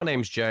My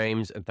name's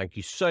James, and thank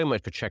you so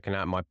much for checking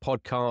out my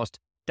podcast,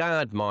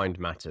 Dad Mind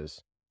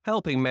Matters,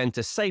 helping men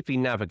to safely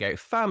navigate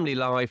family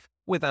life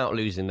without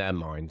losing their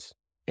minds.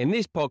 In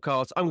this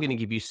podcast, I'm going to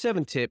give you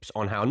 7 tips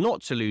on how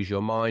not to lose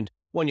your mind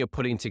when you're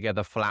putting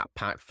together flat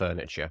pack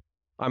furniture.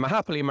 I'm a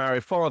happily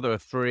married father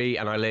of 3,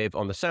 and I live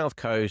on the south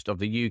coast of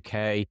the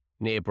UK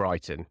near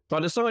Brighton. I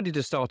decided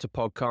to start a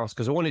podcast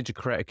because I wanted to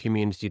create a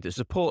community that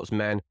supports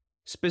men,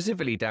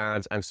 specifically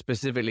dads, and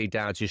specifically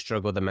dads who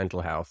struggle with their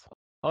mental health.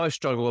 I've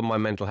struggled with my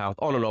mental health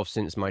on and off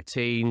since my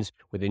teens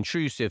with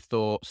intrusive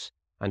thoughts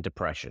and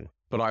depression.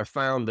 But I've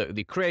found that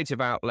the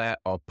creative outlet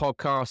of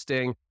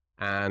podcasting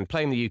and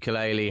playing the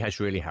ukulele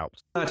has really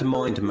helped. Dad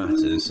Mind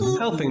Matters,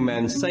 helping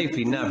men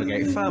safely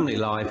navigate family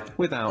life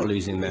without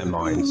losing their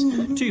minds.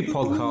 2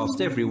 podcasts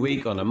every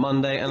week on a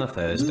Monday and a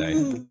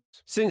Thursday.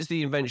 Since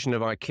the invention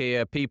of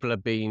IKEA, people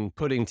have been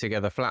putting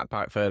together flat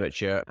pack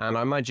furniture, and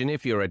I imagine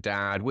if you're a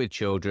dad with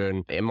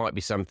children, it might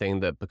be something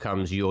that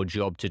becomes your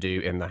job to do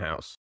in the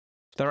house.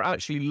 There are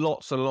actually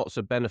lots and lots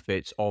of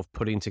benefits of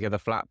putting together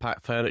flat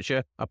pack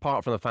furniture,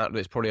 apart from the fact that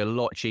it's probably a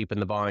lot cheaper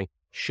than buying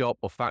shop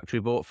or factory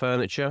bought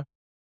furniture.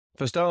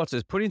 For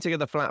starters, putting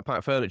together flat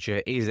pack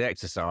furniture is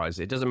exercise.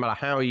 It doesn't matter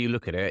how you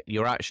look at it,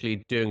 you're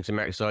actually doing some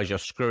exercise, you're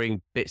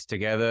screwing bits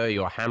together,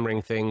 you're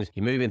hammering things,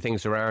 you're moving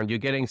things around, you're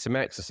getting some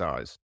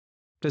exercise.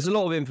 There's a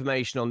lot of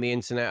information on the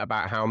internet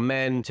about how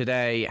men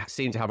today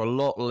seem to have a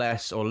lot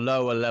less or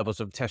lower levels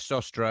of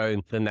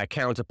testosterone than their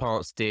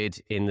counterparts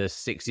did in the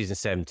 60s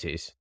and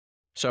 70s.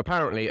 So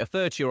apparently, a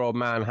 30-year-old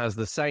man has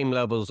the same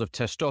levels of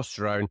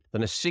testosterone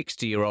than a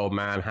 60-year-old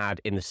man had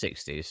in the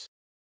 60s.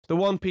 The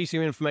one piece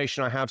of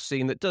information I have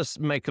seen that does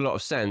make a lot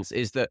of sense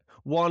is that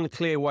one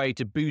clear way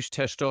to boost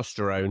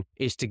testosterone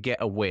is to get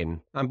a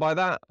win. And by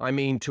that, I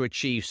mean to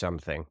achieve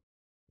something.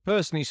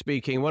 Personally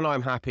speaking, when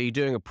I'm happy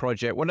doing a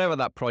project, whatever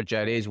that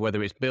project is,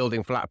 whether it's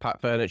building flat pack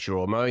furniture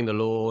or mowing the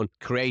lawn,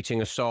 creating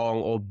a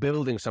song or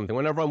building something,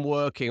 whenever I'm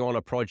working on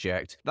a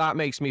project, that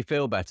makes me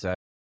feel better.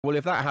 Well,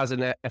 if that has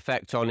an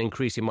effect on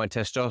increasing my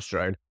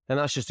testosterone, then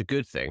that's just a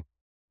good thing.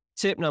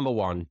 Tip number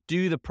 1,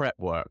 do the prep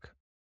work.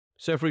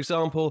 So, for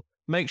example,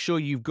 make sure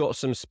you've got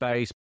some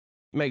space.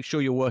 Make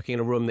sure you're working in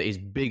a room that is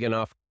big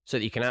enough so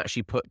that you can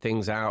actually put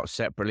things out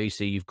separately,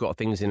 so you've got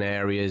things in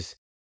areas.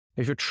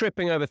 If you're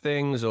tripping over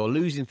things or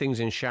losing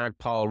things in shag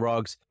pile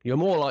rugs, you're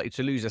more likely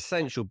to lose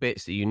essential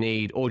bits that you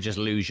need or just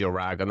lose your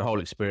rag, and the whole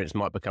experience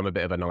might become a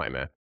bit of a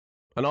nightmare.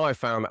 And I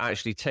found that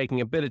actually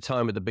taking a bit of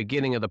time at the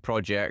beginning of the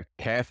project,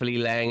 carefully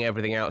laying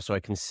everything out so I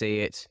can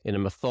see it in a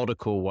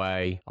methodical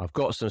way. I've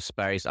got some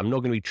space. I'm not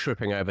going to be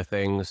tripping over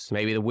things.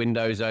 Maybe the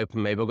window's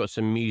open. Maybe I've got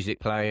some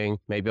music playing.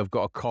 Maybe I've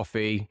got a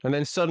coffee. And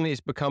then suddenly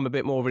it's become a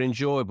bit more of an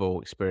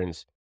enjoyable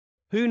experience.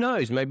 Who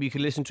knows? Maybe you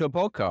could listen to a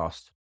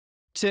podcast.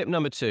 Tip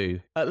number 2,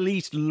 at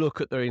least look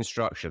at the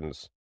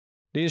instructions.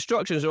 The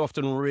instructions are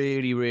often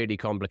really, really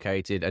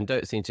complicated and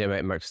don't seem to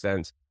make much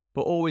sense,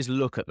 but always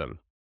look at them.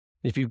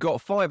 If you've got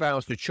 5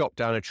 hours to chop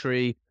down a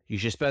tree, you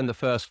should spend the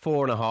first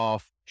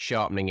 4.5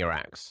 sharpening your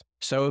axe.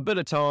 So a bit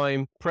of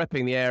time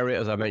prepping the area,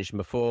 as I mentioned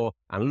before,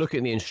 and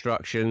looking at the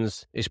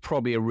instructions is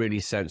probably a really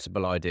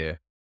sensible idea.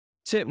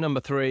 Tip number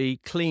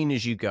 3, clean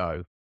as you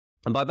go.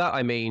 And by that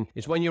I mean,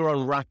 is when you're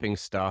unwrapping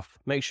stuff,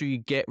 make sure you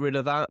get rid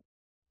of that.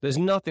 There's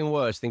nothing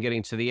worse than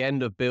getting to the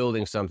end of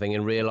building something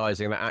and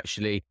realizing that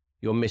actually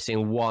you're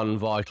missing one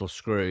vital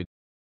screw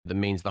that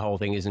means the whole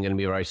thing isn't going to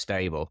be very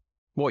stable.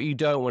 What you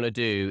don't want to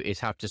do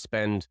is have to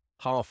spend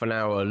half an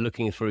hour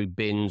looking through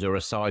bins or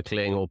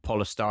recycling or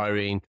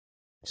polystyrene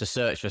to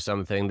search for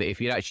something that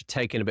if you'd actually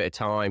taken a bit of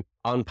time,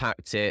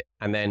 unpacked it,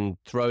 and then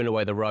thrown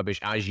away the rubbish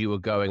as you were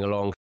going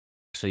along,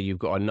 so you've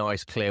got a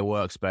nice clear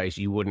workspace,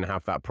 you wouldn't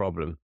have that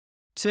problem.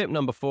 Tip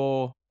number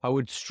 4, I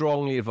would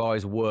strongly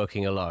advise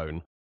working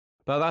alone.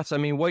 By that I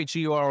mean wait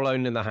till you are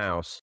alone in the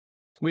house.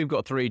 We've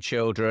got 3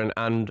 children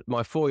and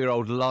my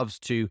 4-year-old loves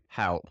to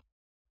help.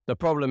 The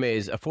problem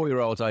is, a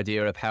 4-year-old's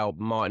idea of help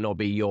might not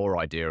be your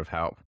idea of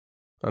help.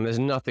 And there's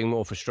nothing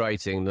more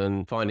frustrating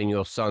than finding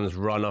your son's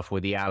run off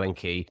with the Allen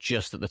key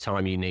just at the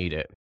time you need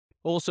it.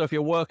 Also, if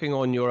you're working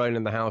on your own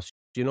in the house,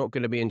 you're not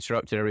going to be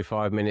interrupted every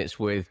 5 minutes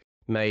with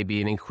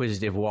maybe an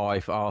inquisitive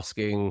wife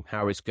asking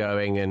how it's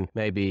going and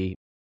maybe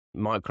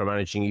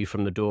micromanaging you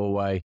from the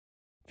doorway.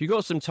 If you've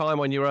got some time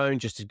on your own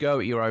just to go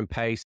at your own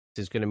pace,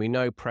 there's going to be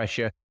no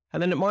pressure,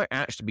 and then it might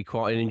actually be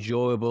quite an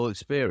enjoyable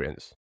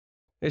experience.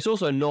 It's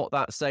also not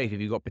that safe if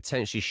you've got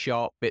potentially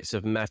sharp bits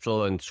of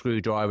metal and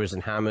screwdrivers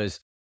and hammers.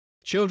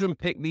 Children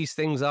pick these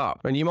things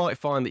up, and you might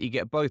find that you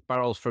get both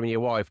barrels from your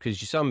wife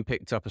because your son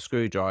picked up a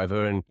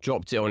screwdriver and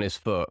dropped it on his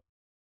foot.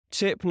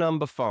 Tip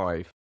number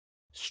 5,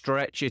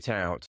 stretch it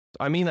out.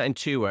 I mean that in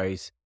 2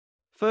 ways.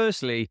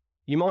 Firstly,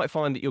 you might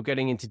find that you're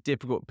getting into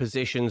difficult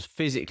positions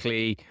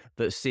physically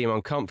that seem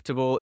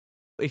uncomfortable.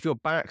 If your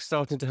back's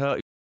starting to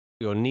hurt,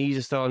 your knees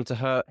are starting to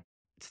hurt,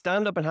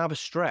 stand up and have a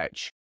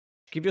stretch.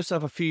 Give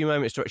yourself a few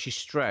moments to actually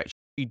stretch.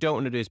 What you don't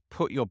want to do is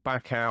put your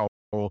back out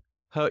or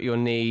hurt your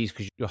knees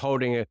because you're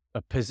holding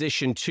a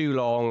position too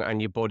long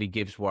and your body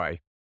gives way.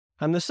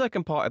 And the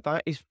second part of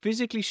that is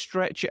physically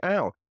stretch it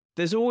out.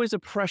 There's always a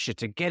pressure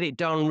to get it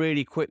done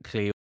really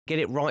quickly, get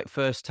it right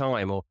first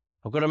time, or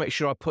I've got to make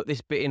sure I put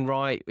this bit in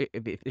right.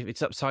 If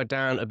it's upside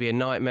down, it'll be a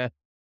nightmare.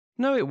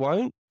 No, it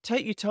won't.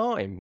 Take your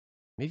time.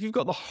 If you've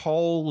got the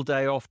whole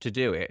day off to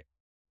do it,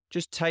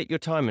 just take your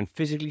time and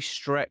physically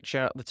stretch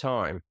out the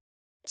time.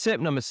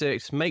 Tip number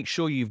 6, make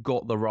sure you've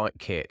got the right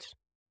kit.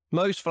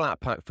 Most flat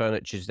pack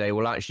furniture today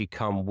will actually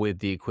come with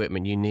the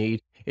equipment you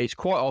need. It's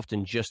quite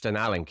often just an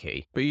Allen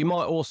key, but you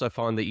might also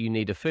find that you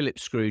need a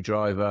Phillips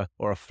screwdriver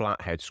or a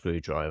flathead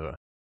screwdriver.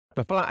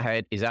 The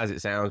flathead is as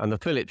it sounds, and the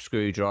Phillips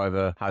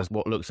screwdriver has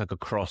what looks like a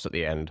cross at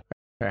the end.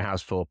 It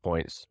has 4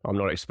 points. I'm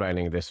not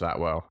explaining this that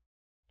well.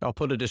 I'll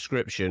put a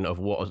description of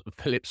what a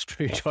Phillips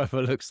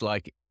screwdriver looks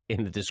like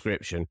in the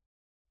description.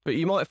 But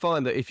you might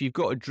find that if you've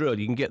got a drill,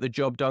 you can get the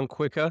job done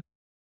quicker.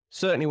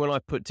 Certainly when I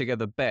put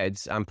together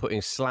beds and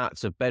putting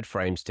slats of bed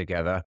frames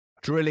together,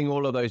 drilling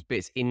all of those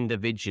bits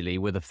individually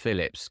with a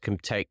Phillips can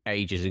take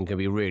ages and can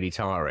be really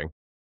tiring.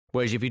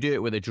 Whereas if you do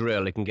it with a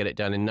drill, it can get it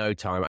done in no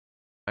time,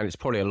 and it's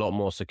probably a lot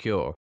more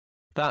secure.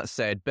 That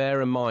said,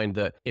 bear in mind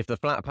that if the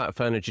flat pack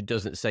furniture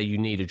doesn't say you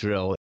need a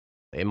drill,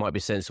 it might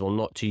be sensible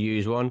not to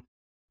use one.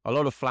 A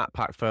lot of flat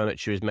pack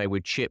furniture is made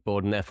with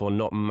chipboard and therefore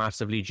not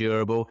massively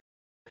durable.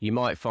 You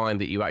might find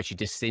that you actually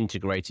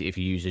disintegrate it if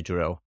you use a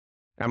drill.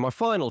 And my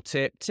final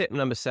tip, tip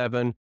number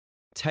 7,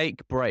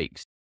 take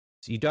breaks.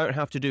 You don't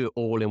have to do it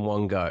all in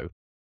one go.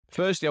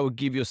 Firstly, I would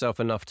give yourself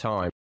enough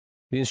time.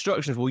 The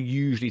instructions will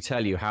usually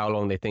tell you how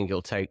long they think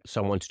it'll take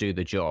someone to do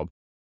the job.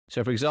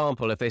 So for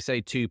example, if they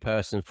say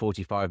 2-person,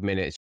 45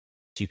 minutes,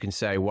 you can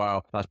say,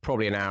 well, that's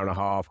probably an hour and a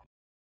half,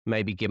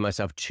 maybe give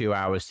myself 2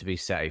 hours to be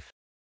safe.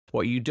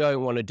 What you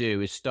don't want to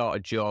do is start a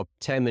job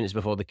 10 minutes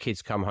before the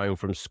kids come home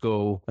from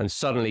school, and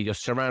suddenly you're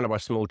surrounded by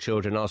small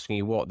children asking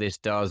you what this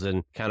does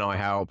and can I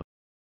help?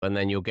 And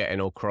then you're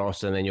getting all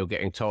cross, and then you're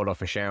getting told off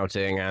for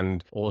shouting,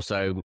 and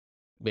also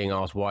being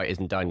asked why it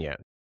isn't done yet.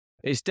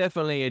 It's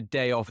definitely a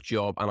day off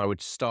job, and I would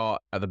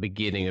start at the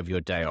beginning of your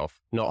day off,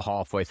 not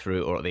halfway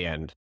through or at the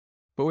end.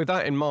 But with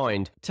that in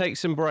mind, take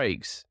some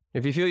breaks.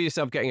 If you feel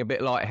yourself getting a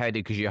bit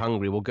lightheaded because you're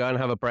hungry, well, go and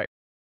have a break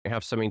and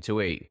have something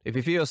to eat. If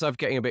you feel yourself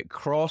getting a bit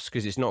cross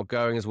because it's not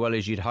going as well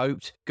as you'd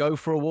hoped, go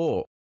for a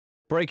walk.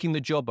 Breaking the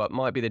job up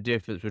might be the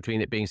difference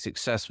between it being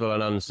successful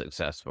and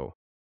unsuccessful.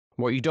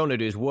 What you don't want to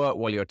do is work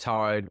while you're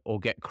tired or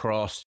get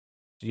cross.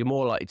 You're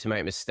more likely to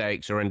make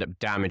mistakes or end up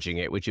damaging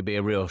it, which would be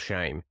a real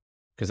shame,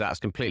 because that's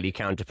completely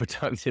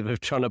counterproductive of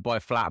trying to buy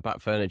flat pack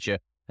furniture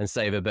and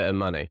save a bit of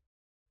money.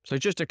 So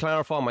just to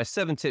clarify my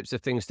 7 tips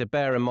of things to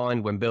bear in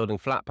mind when building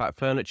flat pack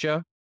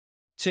furniture.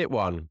 Tip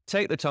 1,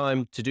 take the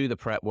time to do the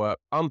prep work,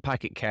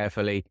 unpack it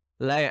carefully,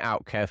 lay it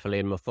out carefully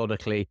and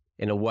methodically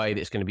in a way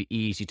that's going to be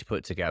easy to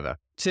put together.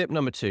 Tip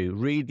number 2,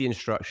 read the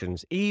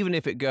instructions. Even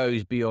if it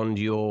goes beyond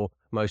your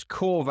most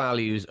core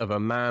values of a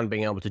man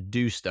being able to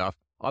do stuff,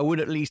 I would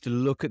at least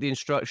look at the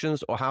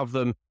instructions or have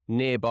them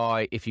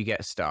nearby if you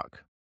get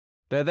stuck.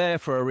 They're there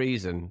for a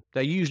reason.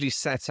 They're usually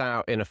set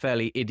out in a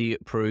fairly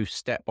idiot-proof,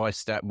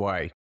 step-by-step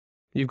way.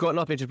 You've got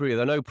nothing to prove.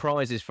 There are no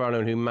prizes for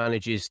anyone who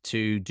manages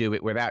to do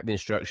it without the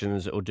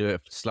instructions or do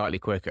it slightly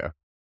quicker.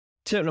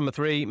 Tip number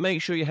 3, make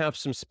sure you have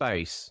some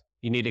space.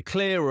 You need a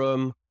clear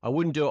room. I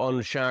wouldn't do it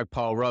on shag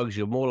pile rugs.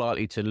 You're more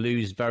likely to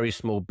lose very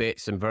small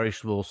bits and very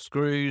small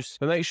screws.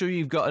 But make sure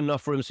you've got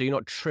enough room so you're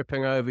not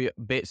tripping over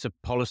bits of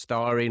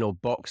polystyrene or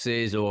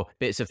boxes or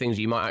bits of things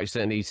you might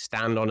accidentally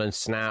stand on and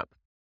snap.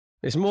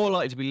 It's more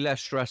likely to be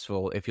less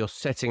stressful if you're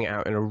setting it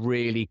out in a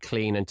really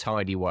clean and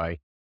tidy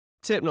way.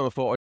 Tip number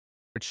 4, I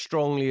would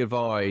strongly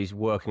advise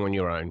working on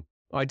your own.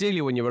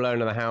 Ideally when you're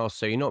alone in the house,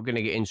 so you're not going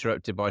to get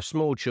interrupted by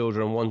small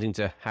children wanting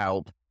to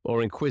help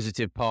or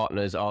inquisitive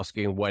partners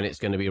asking when it's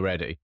going to be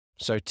ready.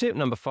 So tip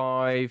number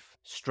 5,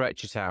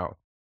 stretch it out.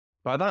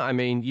 By that I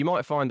mean you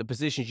might find the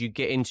positions you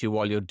get into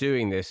while you're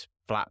doing this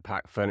flat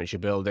pack furniture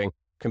building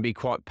can be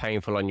quite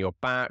painful on your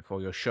back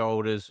or your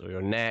shoulders or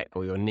your neck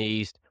or your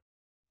knees.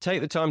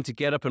 Take the time to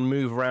get up and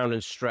move around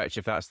and stretch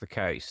if that's the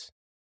case.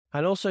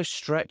 And also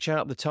stretch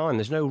out the time.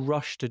 There's no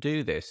rush to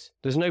do this.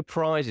 There's no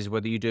prizes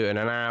whether you do it in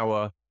an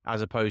hour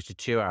as opposed to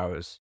 2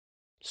 hours.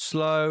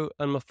 Slow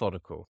and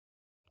methodical.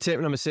 Tip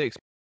number 6,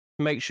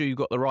 make sure you've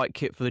got the right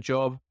kit for the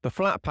job. The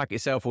flat pack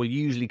itself will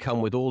usually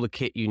come with all the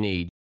kit you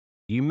need.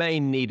 You may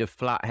need a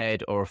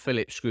flathead or a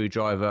Phillips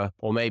screwdriver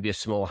or maybe a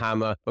small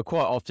hammer, but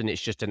quite often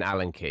it's just an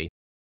Allen key.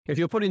 If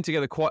you're putting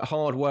together quite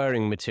hard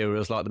wearing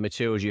materials like the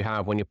materials you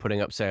have when you're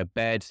putting up, say, a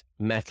bed,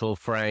 metal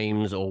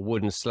frames or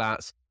wooden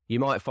slats, you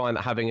might find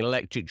that having an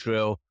electric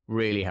drill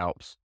really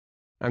helps.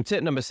 And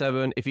tip number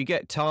 7, if you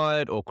get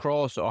tired or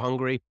cross or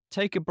hungry,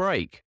 take a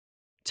break.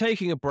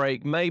 Taking a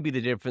break may be the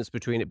difference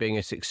between it being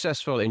a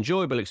successful,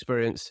 enjoyable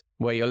experience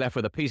where you're left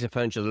with a piece of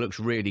furniture that looks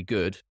really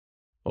good,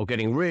 or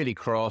getting really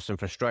cross and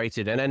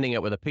frustrated and ending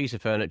up with a piece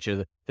of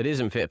furniture that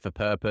isn't fit for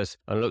purpose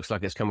and looks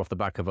like it's come off the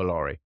back of a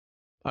lorry.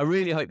 I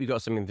really hope you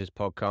got something from this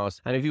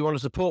podcast, and if you want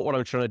to support what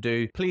I'm trying to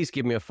do, please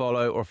give me a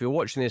follow, or if you're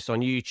watching this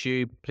on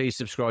YouTube, please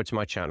subscribe to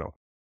my channel.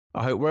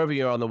 I hope wherever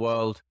you are in the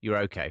world, you're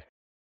okay.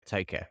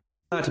 Take care.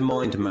 Dad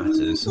Mind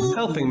Matters,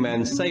 helping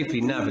men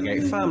safely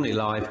navigate family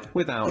life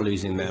without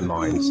losing their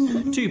minds.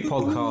 2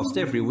 podcasts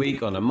every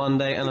week on a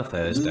Monday and a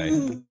Thursday.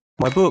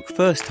 My book,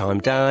 First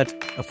Time Dad,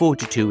 a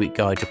 42-week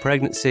guide to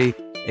pregnancy,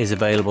 is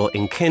available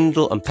in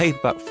Kindle and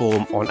paperback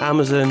form on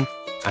Amazon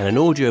and an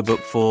audiobook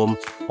form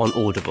on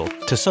Audible.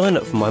 To sign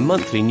up for my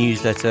monthly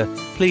newsletter,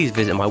 please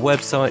visit my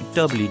website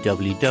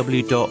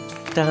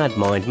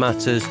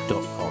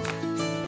www.dadmindmatters.com.